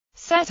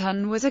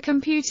Setun was a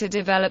computer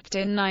developed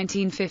in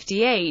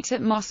 1958 at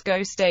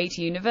Moscow State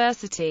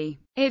University.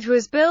 It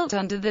was built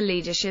under the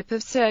leadership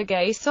of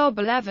Sergei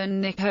Sobolev and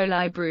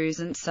Nikolay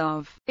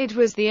Brusentsov. It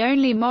was the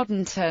only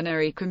modern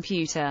ternary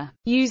computer,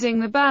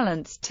 using the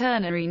balanced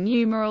ternary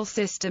numeral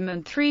system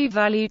and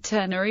three-valued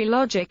ternary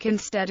logic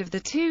instead of the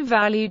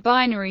two-valued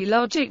binary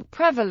logic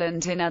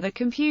prevalent in other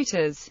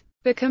computers.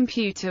 The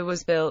computer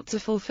was built to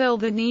fulfill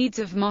the needs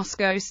of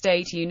Moscow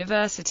State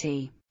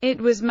University. It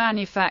was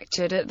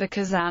manufactured at the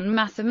Kazan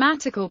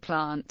mathematical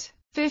plant.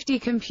 50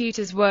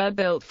 computers were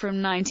built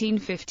from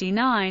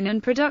 1959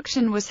 and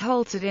production was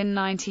halted in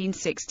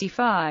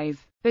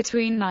 1965.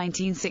 Between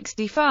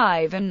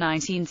 1965 and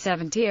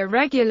 1970, a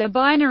regular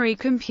binary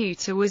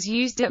computer was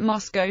used at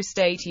Moscow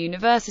State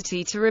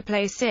University to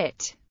replace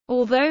it.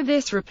 Although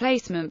this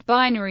replacement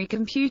binary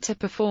computer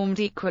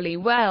performed equally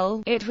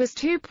well, it was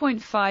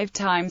 2.5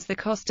 times the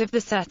cost of the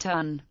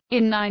Setun.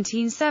 In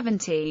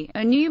 1970,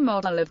 a new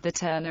model of the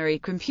ternary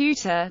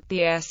computer, the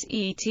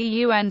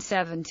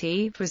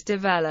Setun-70, was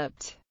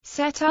developed.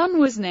 Setun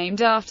was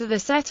named after the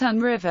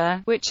Setun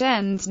River, which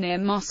ends near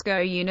Moscow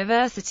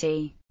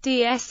University.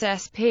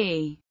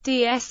 DSSP.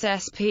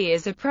 DSSP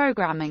is a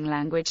programming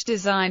language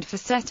designed for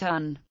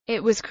Setun.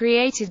 It was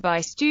created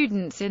by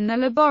students in the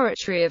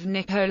laboratory of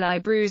Nikolay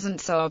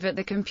Brusentsov at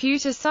the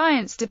Computer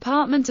Science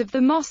Department of the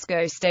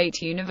Moscow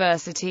State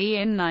University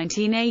in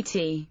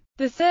 1980.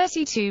 The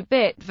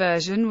 32-bit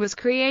version was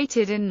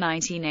created in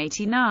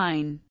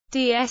 1989.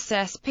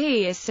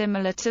 DSSP is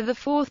similar to the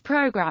fourth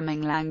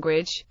programming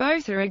language.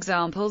 Both are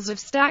examples of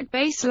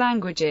stack-based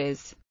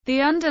languages.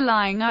 The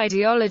underlying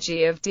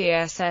ideology of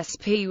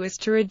DSSP was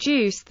to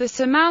reduce the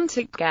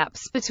semantic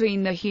gaps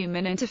between the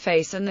human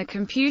interface and the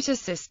computer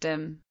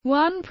system.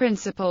 One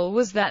principle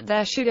was that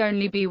there should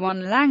only be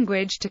one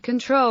language to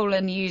control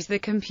and use the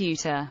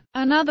computer.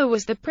 Another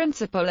was the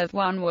principle of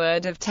one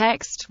word of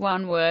text,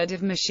 one word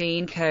of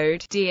machine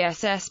code.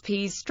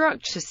 DSSP's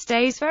structure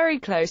stays very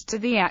close to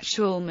the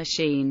actual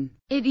machine.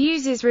 It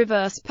uses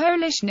reverse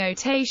Polish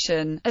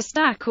notation, a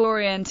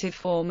stack-oriented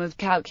form of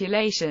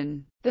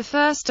calculation. The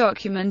first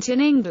document in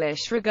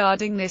English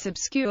regarding this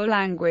obscure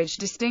language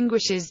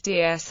distinguishes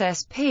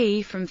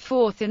DSSP from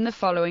fourth in the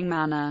following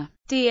manner.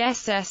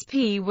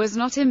 DSSP was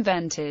not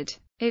invented.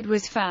 It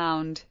was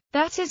found.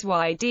 That is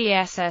why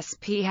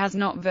DSSP has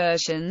not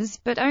versions,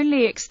 but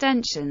only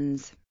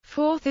extensions.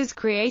 Fourth is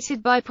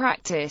created by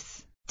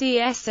practice.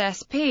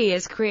 DSSP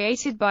is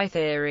created by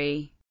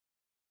theory.